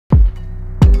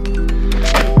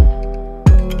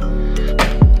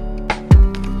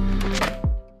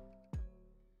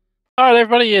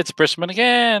everybody, it's Brisman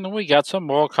again. We got some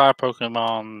more card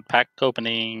Pokemon pack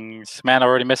openings. Man, I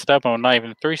already messed it up. I'm not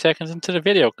even 3 seconds into the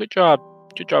video. Good job.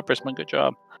 Good job, Brisman. Good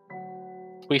job.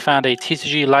 We found a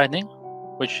TCG Lightning,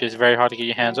 which is very hard to get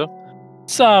your hands on.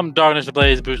 Some Darkness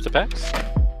Ablaze booster packs.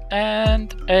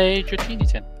 And a Dratini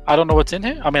tin. I don't know what's in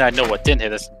here. I mean, I know what's in here.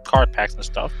 There's some card packs and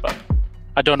stuff, but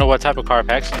I don't know what type of card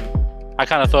packs. I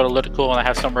kind of thought it looked cool and I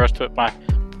have somewhere else to put my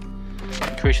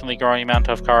increasingly growing amount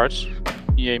of cards.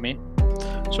 Yay me.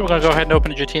 So we're going to go ahead and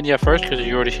open the Dratini up first, because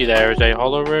you already see there is a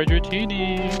holo rare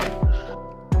Dratini.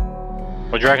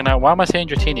 Or Dragonite. Why am I saying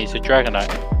Dratini? It's a Dragonite.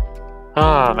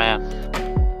 Oh man.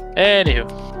 Anywho.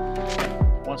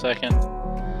 1 second.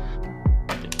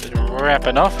 Just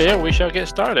wrapping off here, we shall get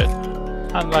started.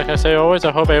 And like I say always,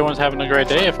 I hope everyone's having a great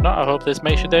day. If not, I hope this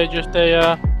makes your day just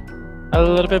a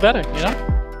little bit better, you know?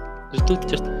 Just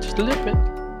a little bit.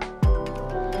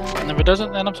 And if it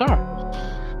doesn't, then I'm sorry.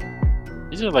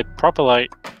 These are like proper, like,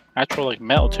 actual, like,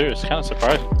 metal too. It's kind of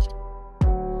surprising.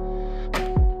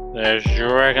 There's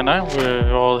Dragonite with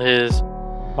all his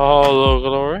holo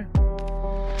glory.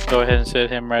 Go ahead and set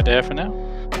him right there for now.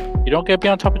 You don't get to be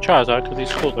on top of Charizard because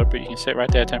he's cooler, but you can sit right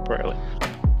there temporarily.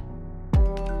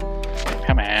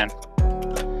 Come on.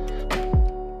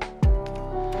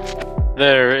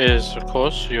 There is, of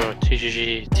course, your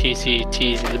TCT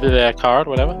card,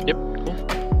 whatever. Yep, cool.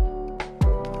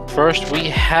 First, we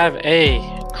have a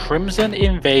Crimson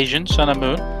Invasion, Sun and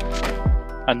Moon.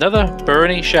 Another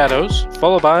Burning Shadows,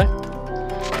 followed by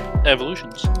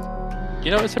Evolutions.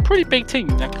 You know, it's a pretty big team.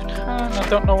 I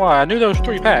don't know why. I knew there was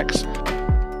 3 packs.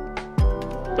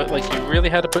 But, like, you really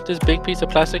had to put this big piece of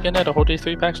plastic in there to hold these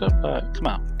 3 packs up? Come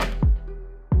on.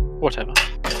 Whatever.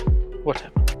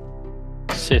 Whatever.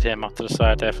 Sit him off to the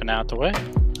side there for now, out the way.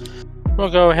 We'll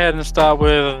go ahead and start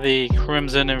with the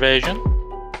Crimson Invasion.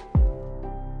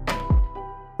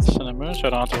 Sun and Moon, so I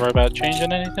don't have to worry about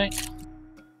changing anything.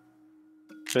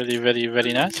 Very, very,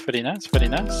 very nice, very nice, very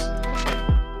nice.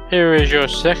 Here is your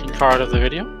second card of the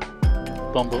video.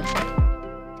 Boom, boom.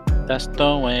 That's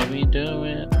the way we do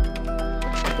it.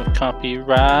 With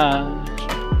copyright.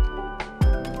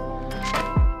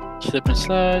 Slip and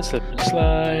slide, slip and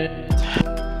slide.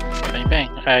 Bang, bang.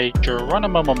 A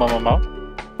Geronimo.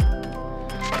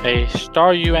 A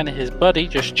Staryu and his buddy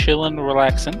just chilling,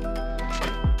 relaxing.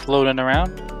 Floating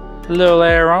around. Little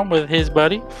Aeron with his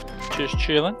buddy, just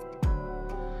chilling.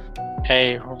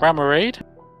 A Ramorade,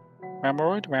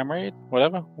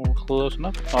 whatever. Close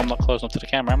enough. Oh, I'm not close enough to the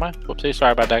camera, am I? Whoopsie,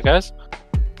 sorry about that, guys.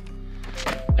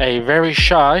 A very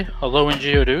shy, Alolan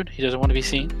Geodude. He doesn't want to be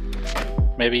seen.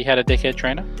 Maybe he had a dickhead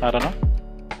trainer. I don't know.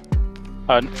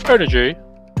 An Energy.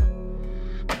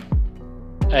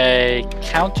 A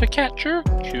Counter Catcher.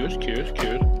 Cute.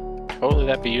 Totally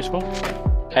that'd be useful.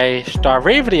 A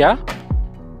Staravia.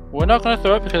 We're not going to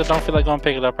throw it because I don't feel like going to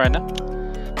pick it up right now.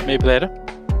 Maybe later.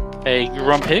 A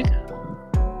Grumpig.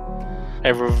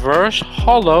 A Reverse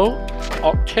Holo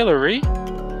Octillery.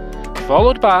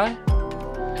 Followed by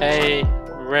a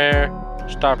rare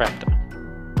Staraptor.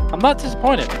 I'm not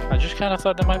disappointed. I just kind of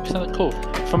thought that might be something cool.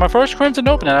 For my first Crimson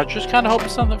opening, I just kind of hoping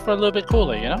something for a little bit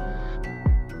cooler, you know?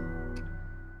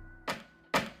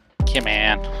 Come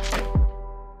on.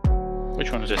 Which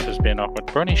one is this is being awkward?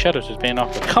 Burning Shadows is being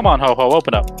awkward. Come on, Ho-Ho,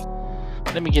 open up.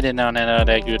 Let me get in down there,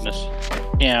 that goodness.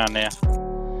 Yeah, on there.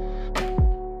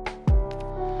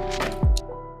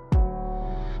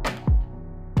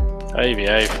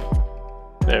 Behave.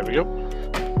 There we go.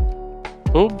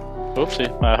 Boom. Oopsie.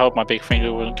 I hope my big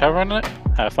finger wasn't covering it.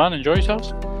 Have fun, enjoy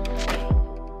yourselves.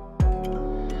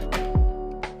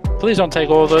 Please don't take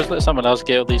all of those. Let someone else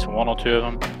get at least 1 or 2 of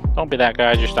them. Don't be that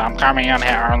guy, just I'm coming on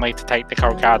here only to take the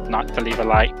code card, not to leave a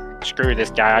like. Screw this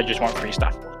guy, I just want free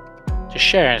stuff. Just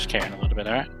sharing is caring a little bit,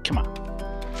 alright? Come on.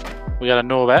 We got a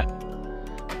Norbat.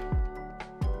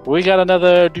 We got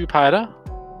another Dupida.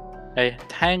 A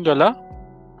Tangela.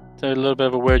 It's a little bit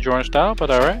of a weird drawing style,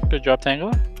 but alright. Good job,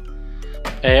 Tangela.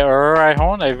 A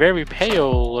Rhyhorn, a very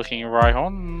pale looking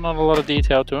Rhyhorn. Not a lot of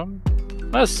detail to him.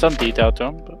 There's some detail to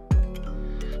him, but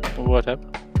whatever.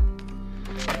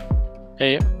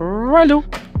 A Relu,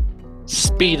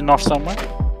 speeding off somewhere.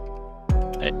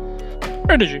 A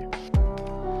Energy.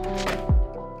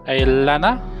 A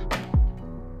Lana.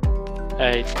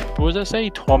 A, what was that say?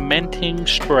 Tormenting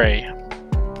Spray.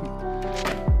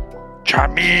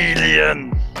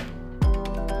 Charmeleon.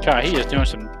 God, he is doing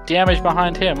some damage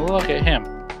behind him. Look at him.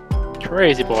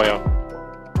 Crazy boyo.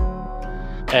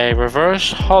 A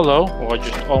Reverse Holo, or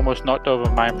just almost knocked over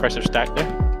my impressive stack there.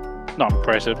 Not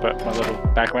impressive, but my little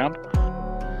background.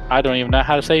 I don't even know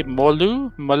how to say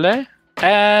Mole,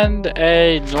 and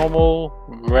a normal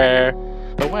rare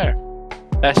Beware.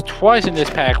 That's twice in this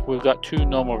pack we've got 2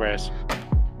 normal rares.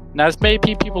 Now this may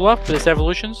pee people off, but it's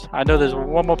evolutions. I know there's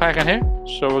one more pack in here,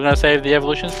 so we're gonna save the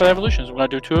evolutions for evolutions. We're gonna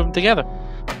do 2 of them together.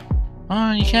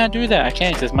 Oh, you can't do that. I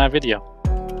can't, 'cause it's my video.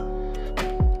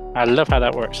 I love how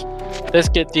that works. Let's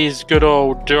get these good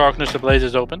old Darkness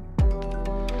Ablazes open.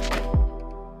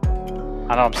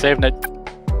 I know I'm saving it.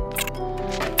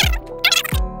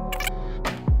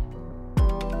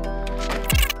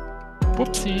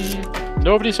 Whoopsie.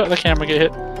 Nobody saw the camera get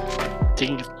hit.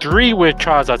 Taking 3 with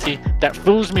Charizard. See, that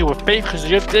fills me with faith because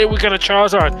the other day we got a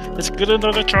Charizard. Let's get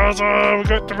another Charizard. We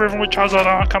got the river with Charizard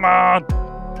on. Come on.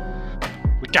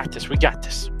 We got this. We got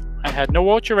this. I had no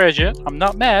Ultra Rares yet. I'm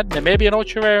not mad. There may be an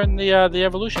Ultra Rare in the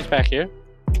Evolutions pack here.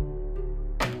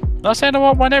 Not saying I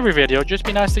want one every video. Just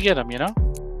be nice to get them, you know?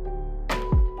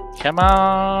 Come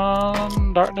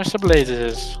on. Darkness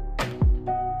Ablazes.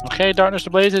 Okay, Darkness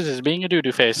Ablazes is being a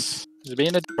doo-doo face. It's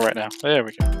being a right now. There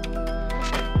we go.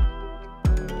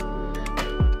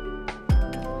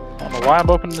 I don't know why I'm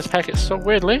opening this packet so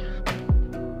weirdly.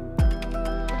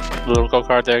 Little gold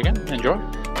card there again. Enjoy.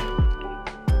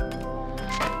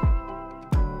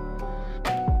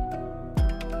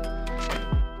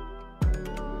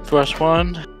 First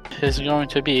one is going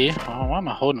to be... Oh, why am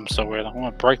I holding them so weird? I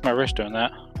want to break my wrist doing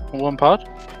that. One pod.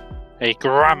 A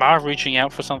grandma reaching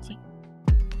out for something.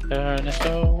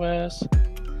 SOS.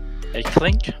 A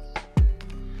Clink.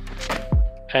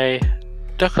 A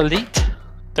Duckalette.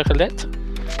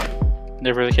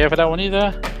 Never really care for that one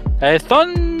either. A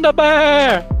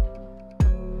Thunderbear!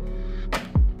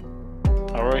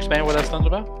 I will explain what that's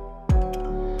Thunderbear.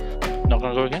 Not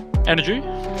gonna go again. Energy.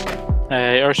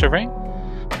 A Ursa Ring.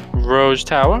 Rose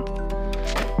Tower.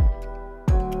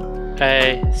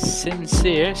 A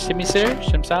Simsir,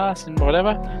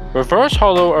 whatever. Reverse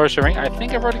Holo Ursa Ring. I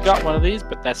think I've already got one of these,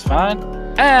 but that's fine.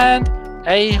 And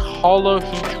a Holo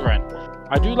Heatran.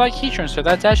 I do like Heatran, so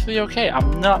that's actually okay.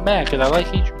 I'm not mad because I like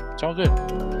Heatran. It's all good.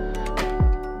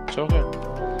 It's all good.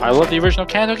 I love the original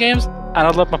Kanto games, and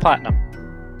I love my Platinum.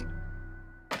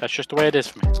 That's just the way it is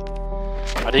for me.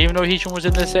 I didn't even know Heatran was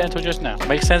in this set until just now.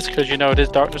 Makes sense because you know it is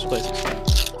Darkness Ablazes.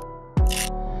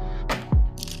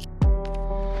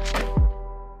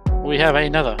 We have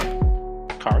another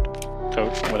card,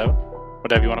 code, whatever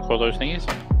you want to call those thingies.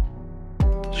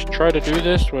 Let's try to do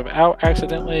this without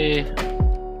accidentally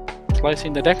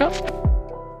slicing the deck up.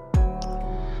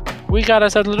 We got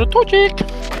us a little Torchic.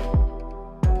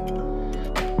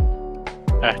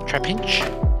 Trapinch,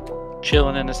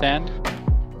 chilling in the sand.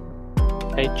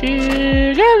 A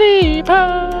Jigglypuff.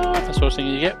 That's the sort of thing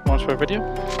you get once per video,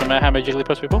 no matter how many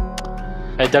Jigglypuffs we pull.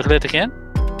 A Ducklett again.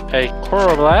 A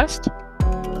Coroblast.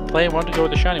 Playing one to go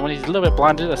with the shiny one. He's a little bit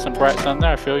blinded. There's some bright sun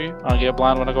there. I feel you. I'll get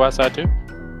blind when I go outside too.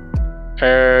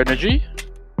 Energy.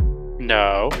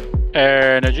 No.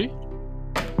 Energy.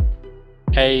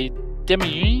 A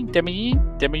Demiune.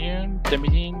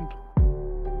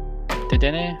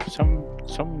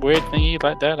 Some weird thingy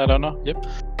like that. I don't know. Yep.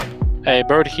 A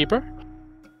Bird Keeper.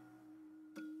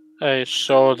 A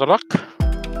Solrock.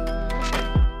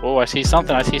 Oh, I see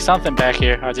something. I see something back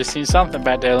here. I just seen something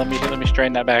back there. Let me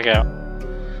straighten that back out.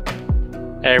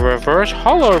 A Reverse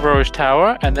Holo Rose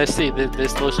Tower, and let's see,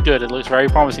 this looks good. It looks very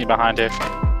promising behind it.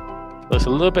 Looks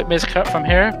a little bit miscut from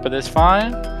here, but it's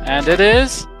fine. And it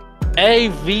is a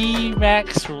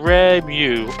VMAX Rare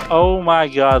Mew. Oh my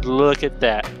god, look at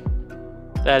that.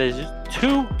 That is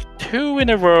two in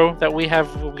a row that we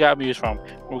got Mews from.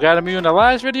 We got a Mew in the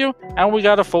last video, and we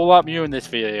got a full up Mew in this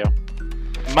video.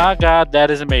 My god,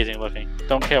 that is amazing looking.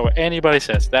 Don't care what anybody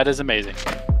says, that is amazing.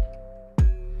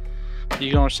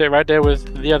 You gonna sit right there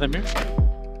with the other Mew?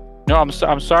 No, I'm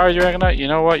sorry, Dragonite. You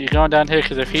know what? You're going down here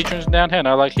because if Heatran's down here, and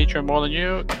I like Heatran more than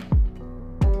you.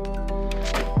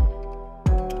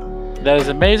 That is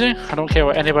amazing. I don't care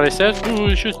what anybody says. Ooh,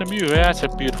 it's just a Mew. Yeah, that's a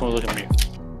beautiful looking Mew.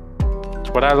 It's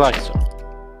what I like, so.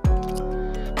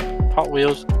 Hot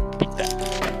Wheels, beat that.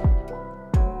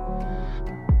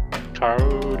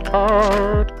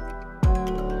 Card.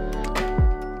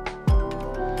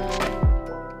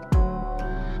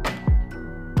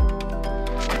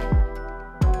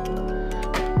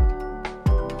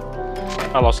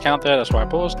 I lost count there, that's why I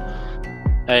paused.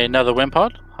 Another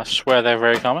Wimpod. I swear they're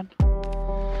very common.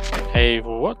 Hey,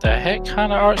 what the heck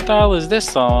kind of art style is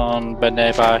this on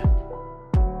Benebai?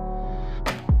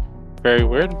 Very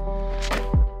weird.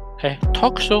 Hey,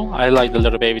 Toxel. I like the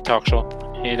little baby Toxel.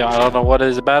 I don't know what it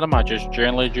is about him. I just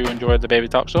generally do enjoy the baby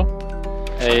Toxel.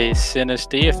 A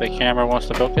Sinistea if the camera wants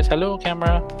to focus. Hello,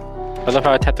 camera. I love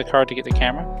how I tap the card to get the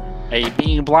camera. A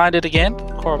Being Blinded again.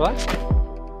 Coroblast.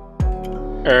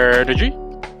 Energy.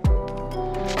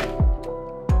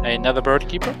 Another Bird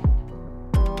Keeper.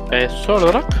 A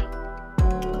Solrock.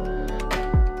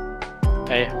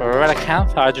 A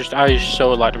Relicanth. I just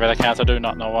so like the Relicanth, I do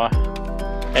not know why.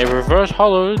 A reverse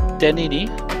hollow Denini.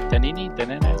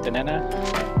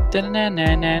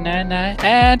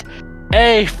 And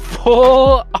a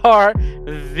full art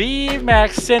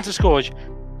VMAX Center Scourge.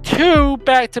 2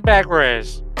 back-to-back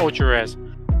rares. Ultra rares.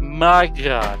 My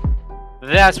god.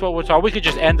 That's what we're talking. We could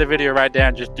just end the video right there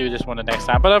and just do this one the next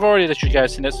time. But I've already let you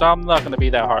guys seen it, so I'm not going to be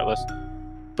that heartless.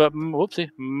 But, whoopsie.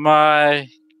 My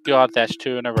god, that's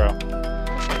 2 in a row.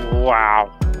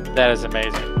 Wow. That is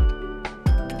amazing.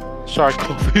 Sorry,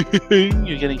 coughing.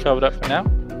 You're getting covered up for now.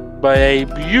 By a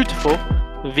beautiful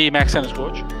VMAX Center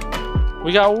Scourge.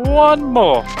 We got one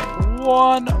more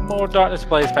Darkness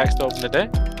Ablaze packs to open today.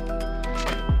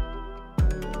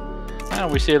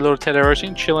 And we see a little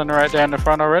Teddiursa chilling right there in the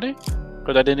front already.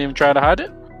 Because I didn't even try to hide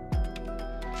it.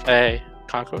 A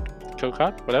card code,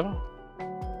 whatever.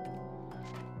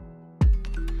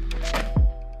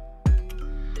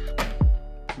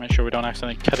 Make sure we don't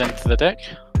accidentally cut into the deck.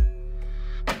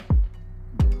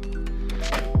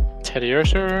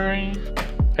 Teddiursa.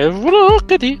 A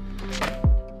Rockety.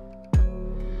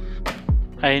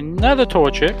 Another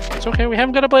Torchic. It's okay, we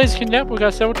haven't got a Blaziken yet. We've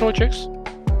got several Torchics.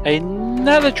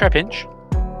 Another Trapinch.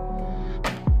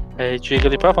 A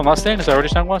Jigglypuff. I'm not saying this, I already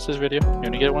sang once this video. You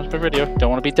only get it once per video. Don't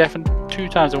want to be deafened 2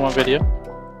 times in one video.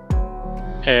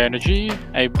 Energy.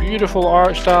 A beautiful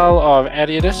art style of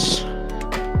Ariadus.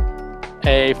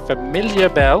 A Familiar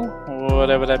Bell,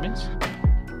 whatever that means.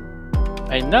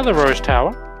 Another Rose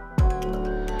Tower.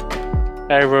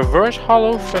 A reverse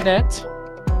hollow Finette.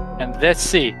 And let's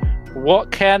see.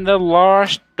 What can the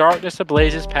last Darkness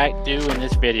Ablaze pack do in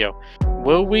this video?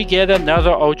 Will we get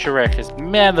another Ultra Rare? Because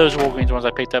man, those Walgreens ones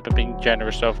I picked up have been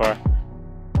generous so far.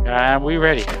 Are we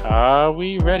ready? Are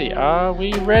we ready? Are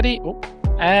we ready? Oh.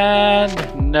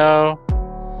 And no.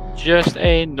 Just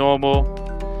a normal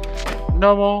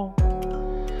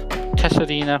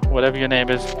Tesserina, whatever your name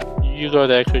is. You go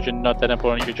there because you're not that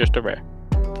important, you're just a rare.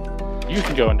 You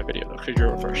can go in the video though, because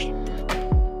you're first.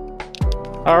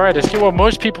 Alright, let's get what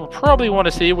most people probably want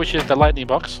to see, which is the Lightning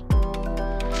box.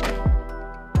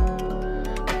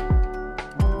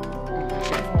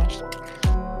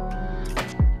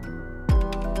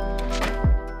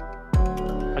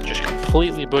 I just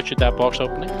completely butchered that box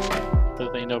opening. For the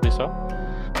thing nobody saw.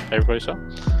 Everybody saw.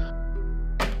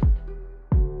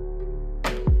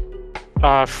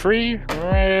 Free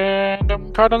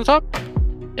random card on the top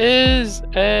is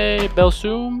a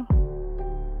Belsoom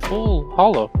full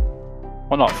hollow.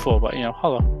 Well, not full, but you know,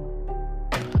 hollow.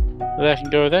 That can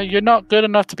go there. You're not good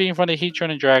enough to be in front of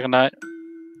Heatran and Dragonite.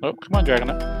 Oh, come on,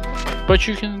 Dragonite. But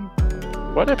you can.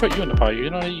 Why did I put you in the pile? You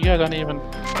know, you guys don't even.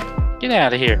 Get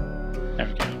out of here. There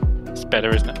we go. It's better,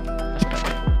 isn't it? That's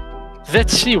better.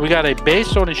 Let's see. We got a base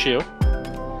Sword and Shield.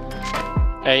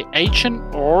 A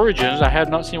Ancient Origins. I have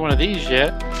not seen one of these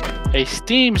yet. A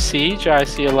Steam Siege. I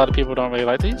see a lot of people don't really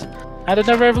like these. And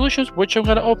another Evolutions, which I'm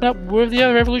going to open up with the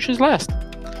other Evolutions last.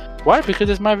 Why? Because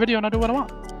it's my video and I do what I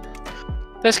want.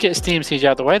 Let's get Steam Siege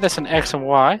out of the way. That's an X and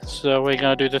Y. So we're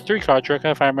going to do the 3-card trick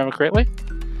if I remember correctly.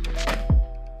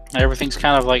 Everything's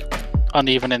kind of like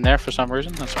uneven in there for some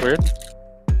reason. That's weird.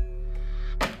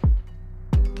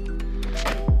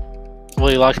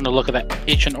 Really liking the look of that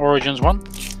Ancient Origins one.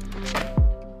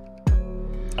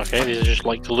 Okay, these are just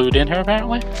like glued in here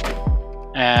apparently.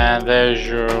 And there's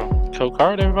your code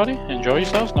card, everybody. Enjoy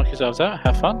yourselves, knock yourselves out,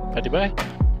 have fun. Bye bye.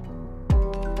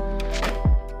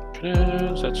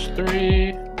 That's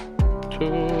 3,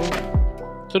 2,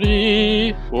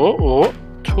 3. Whoa,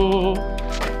 2.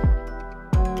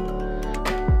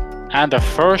 And the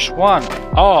first one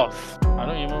of, I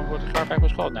don't even remember what the card pack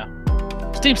was called now.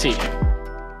 Steam Siege.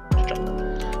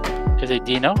 Is a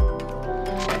Dino.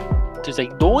 There's a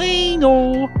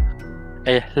Dino.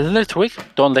 A Litwick.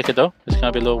 Don't lick it though. It's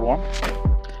gonna be a little warm.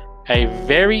 A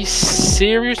very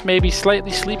serious, maybe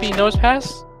slightly sleepy nose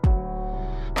pass.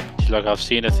 Like I've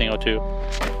seen a thing or two.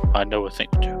 I know a thing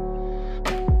or two.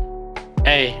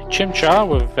 A Chimchar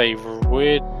with a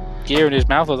weird gear in his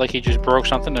mouth, looks like he just broke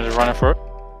something and is running for it.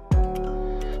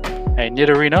 A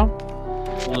Nidorino,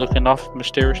 looking off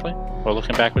mysteriously, or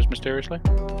looking backwards mysteriously.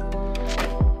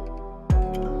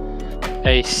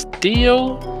 A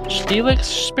Steelix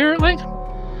Spirit Link.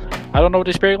 I don't know what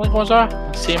the Spirit Link ones are.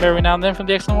 I see them every now and then from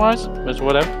the X and Ys, but it's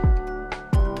whatever.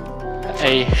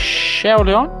 A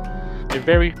Sheldon. A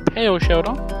very pale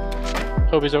Sheldon.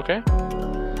 Hope he's okay.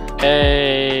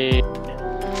 A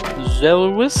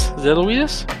Zelowius?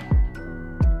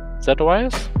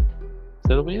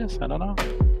 I don't know.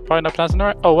 Probably not pronouncing it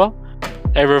right. Oh well.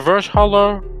 A reverse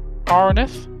hollow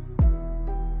Arnith.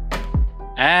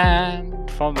 And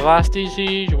from the last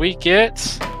TCG, we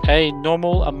get a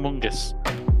normal Among Us.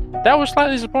 That was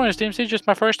slightly disappointing, Steam Siege. Just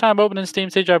my first time opening Steam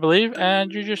Siege, I believe,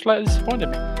 and you just slightly disappointed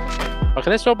me.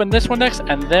 Okay, let's open this one next,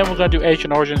 and then we're gonna do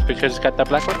Ancient Origins because it's got that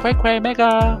black quack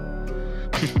mega.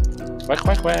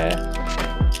 Quack.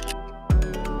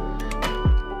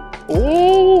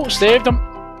 Oh, saved him.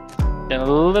 Getting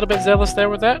a little bit zealous there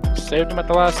with that. Saved him at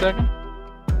the last second.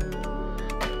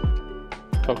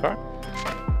 Cool card.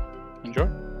 Enjoy.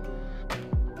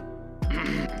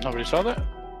 Nobody saw that.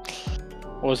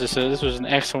 What was this? This was an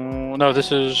X. No,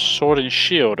 this is Sword and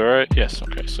Shield, right? Yes.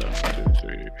 Okay. So 2,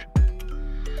 3,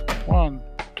 1.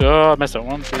 I messed up.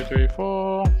 1, 2, 3,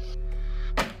 4.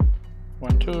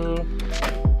 1, 2.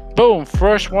 Boom!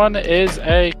 First one is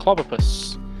a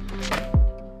Clobbopus.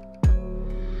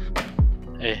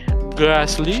 A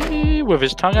Ghastly with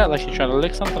his tongue out like he's trying to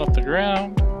lick something off the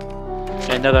ground.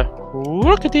 Another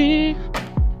Rookity.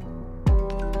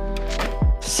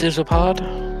 Scissorpede,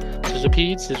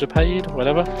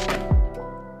 whatever.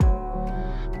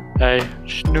 A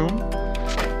Snoom.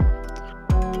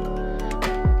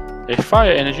 A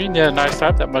Fire Energy, yeah, nice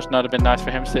type. That must not have been nice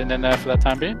for him sitting in there for that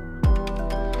time being.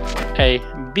 A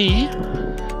B,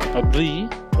 a B,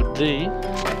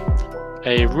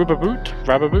 a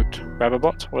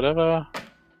Rabbabot, whatever.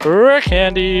 Rare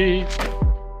Candy.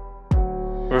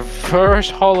 Reverse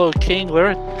Holo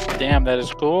Kingler. Damn, that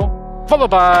is cool. Followed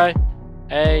by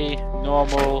a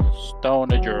normal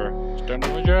Stoneager.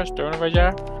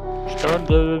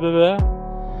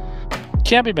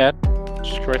 Can't be mad.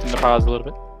 Just correcting the pause a little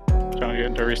bit. Trying to get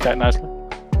into a restart nicely.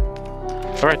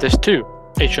 Alright, there's 2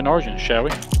 Ancient Origins, shall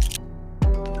we?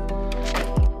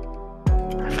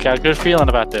 I've got a good feeling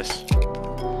about this.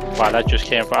 Wow, that just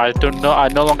came. I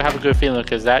no longer have a good feeling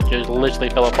because that just literally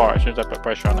fell apart as soon as I put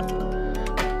pressure on it.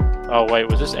 Oh wait,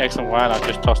 was this X and Y and I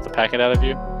just tossed the packet out of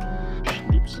you?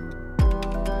 Sleeps.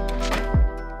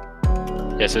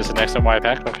 Yes, it's an X and Y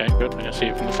pack. Okay, good. We can see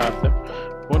it from the top there.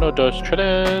 1, 2,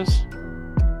 3.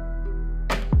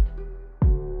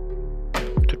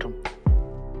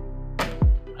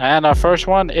 And our first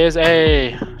one is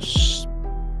a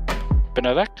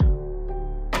Benedict.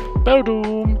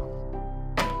 Boom.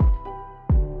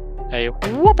 A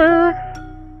Whooper.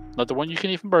 Not the one you can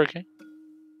eat from Burger King.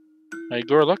 A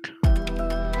Gurlock.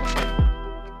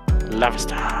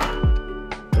 Lavastar.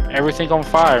 Everything on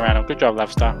fire around him. Good job,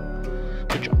 Lavastar.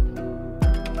 Good job.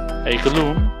 A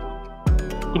Gloom.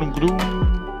 Gloom.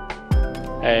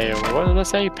 A, what did I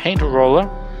say? Paint Roller.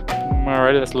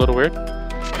 Alrighty, that's a little weird.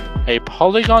 A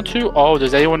Polygon 2. Oh,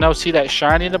 does anyone else see that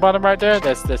shiny in the bottom right there?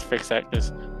 Let's fix that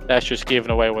because that's just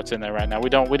giving away what's in there right now. We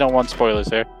don't want spoilers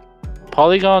there.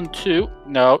 Polygon 2.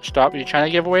 No, stop. You're trying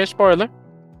to give away a spoiler.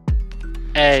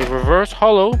 A Reverse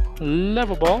Holo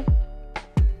Level Ball.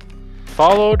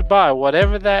 Followed by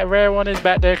whatever that rare one is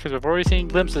back there because we've already seen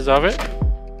glimpses of it.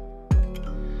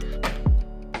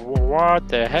 What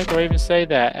the heck do I even say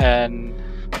that? And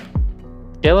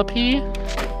Gallopy?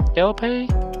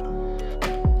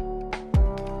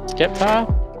 Skeptile?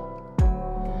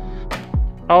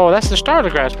 Oh, that's the starter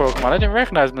grass Pokemon. I didn't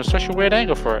recognize him. There's such a weird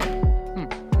angle for it.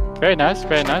 Very nice,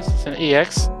 very nice. It's an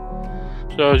EX.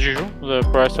 So as usual, the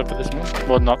price up for this one.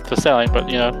 Well, not for selling, but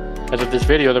you know, as of this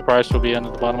video, the price will be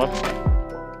under the bottom of it.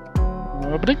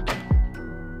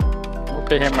 We'll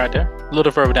put him right there. A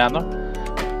little further down though.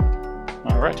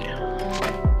 Alrighty.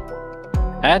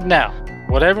 And now,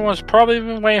 what everyone's probably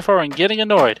been waiting for and getting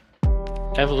annoyed.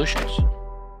 Evolutions.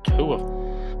 2 of them.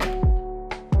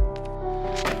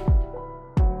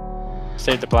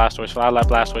 Save the Blastoise, I like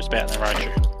Blastoise better than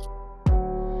Raichu.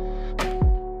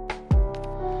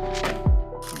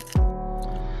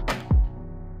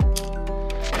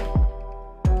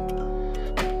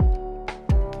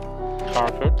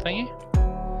 Code thingy.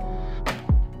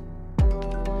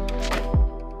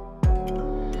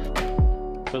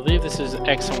 I believe this is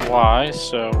X and Y,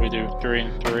 so we do 3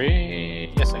 and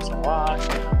 3. Yes, X and Y.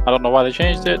 I don't know why they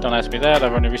changed it. Don't ask me that.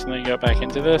 I've only recently got back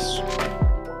into this.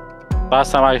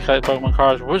 Last time I collected Pokemon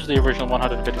cards was the original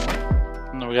 151.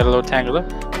 And then we got a little Tangela,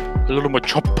 a little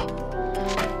Machop,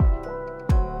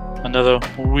 another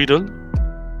Weedle,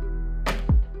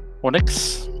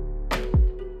 Onix.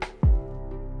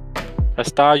 A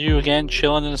Staryu again,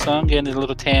 chilling in the sun, getting his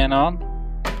little tan on.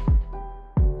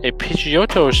 A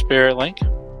Pidgeotto Spirit Link.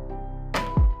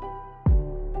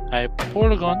 A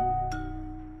Porygon.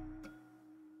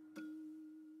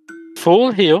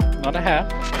 Full heal, not a half,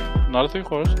 not a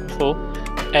 3/4, full.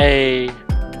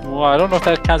 Well, I don't know if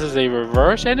that counts as a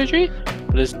reverse energy,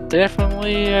 but it's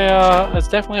definitely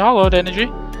hollowed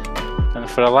energy. And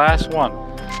for the last one,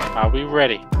 are we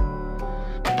ready?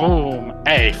 Boom!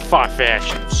 A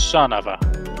Farfetch'd son of a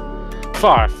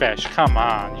Farfetch, come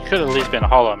on. You could at least been a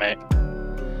holo, mate.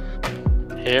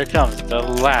 Here comes the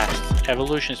last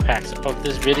evolutions packs of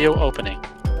this video opening.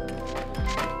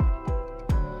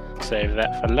 Save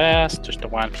that for last, just to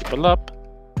wind people up.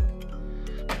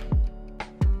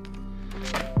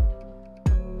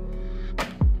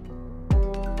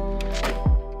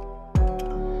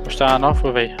 We're starting off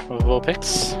with a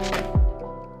Vulpix.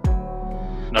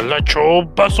 An Electro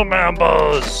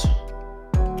Bustle-Man-Buzz.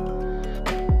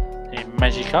 A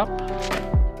Magikarp.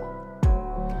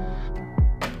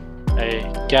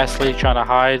 A Ghastly trying to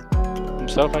hide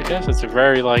himself, I guess. It's a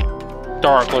very, like,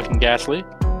 dark-looking Ghastly.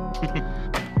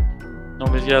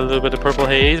 Normally he's got a little bit of purple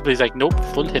haze, but he's like, nope,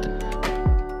 full hidden.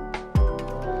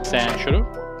 Sandshrew.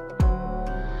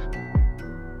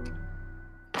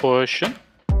 Potion.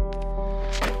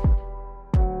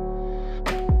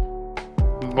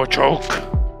 Machoke.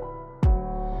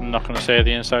 I'm not going to say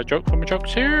the inside joke for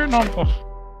Machoke's here. No,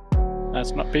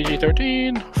 that's not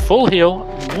PG-13. Full heal.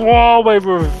 Whoa, a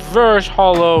reverse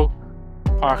holo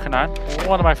Arcanine.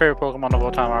 One of my favorite Pokemon of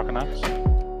all time, Arcanines.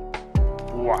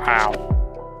 Wow.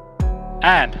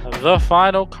 And the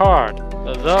final card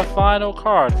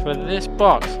for this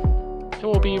box. It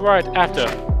will be right after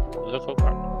the code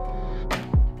card.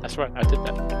 That's right, I did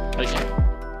that again.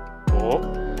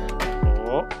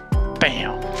 Oh,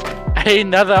 bam!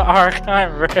 Another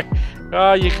Arcanine rare.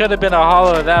 Oh, you could have been a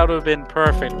holo. That would have been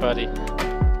perfect, buddy.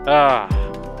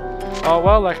 Oh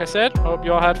well, like I said, hope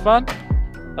you all had fun.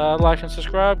 Like and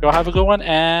subscribe. Y'all have a good one,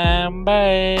 and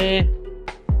bye.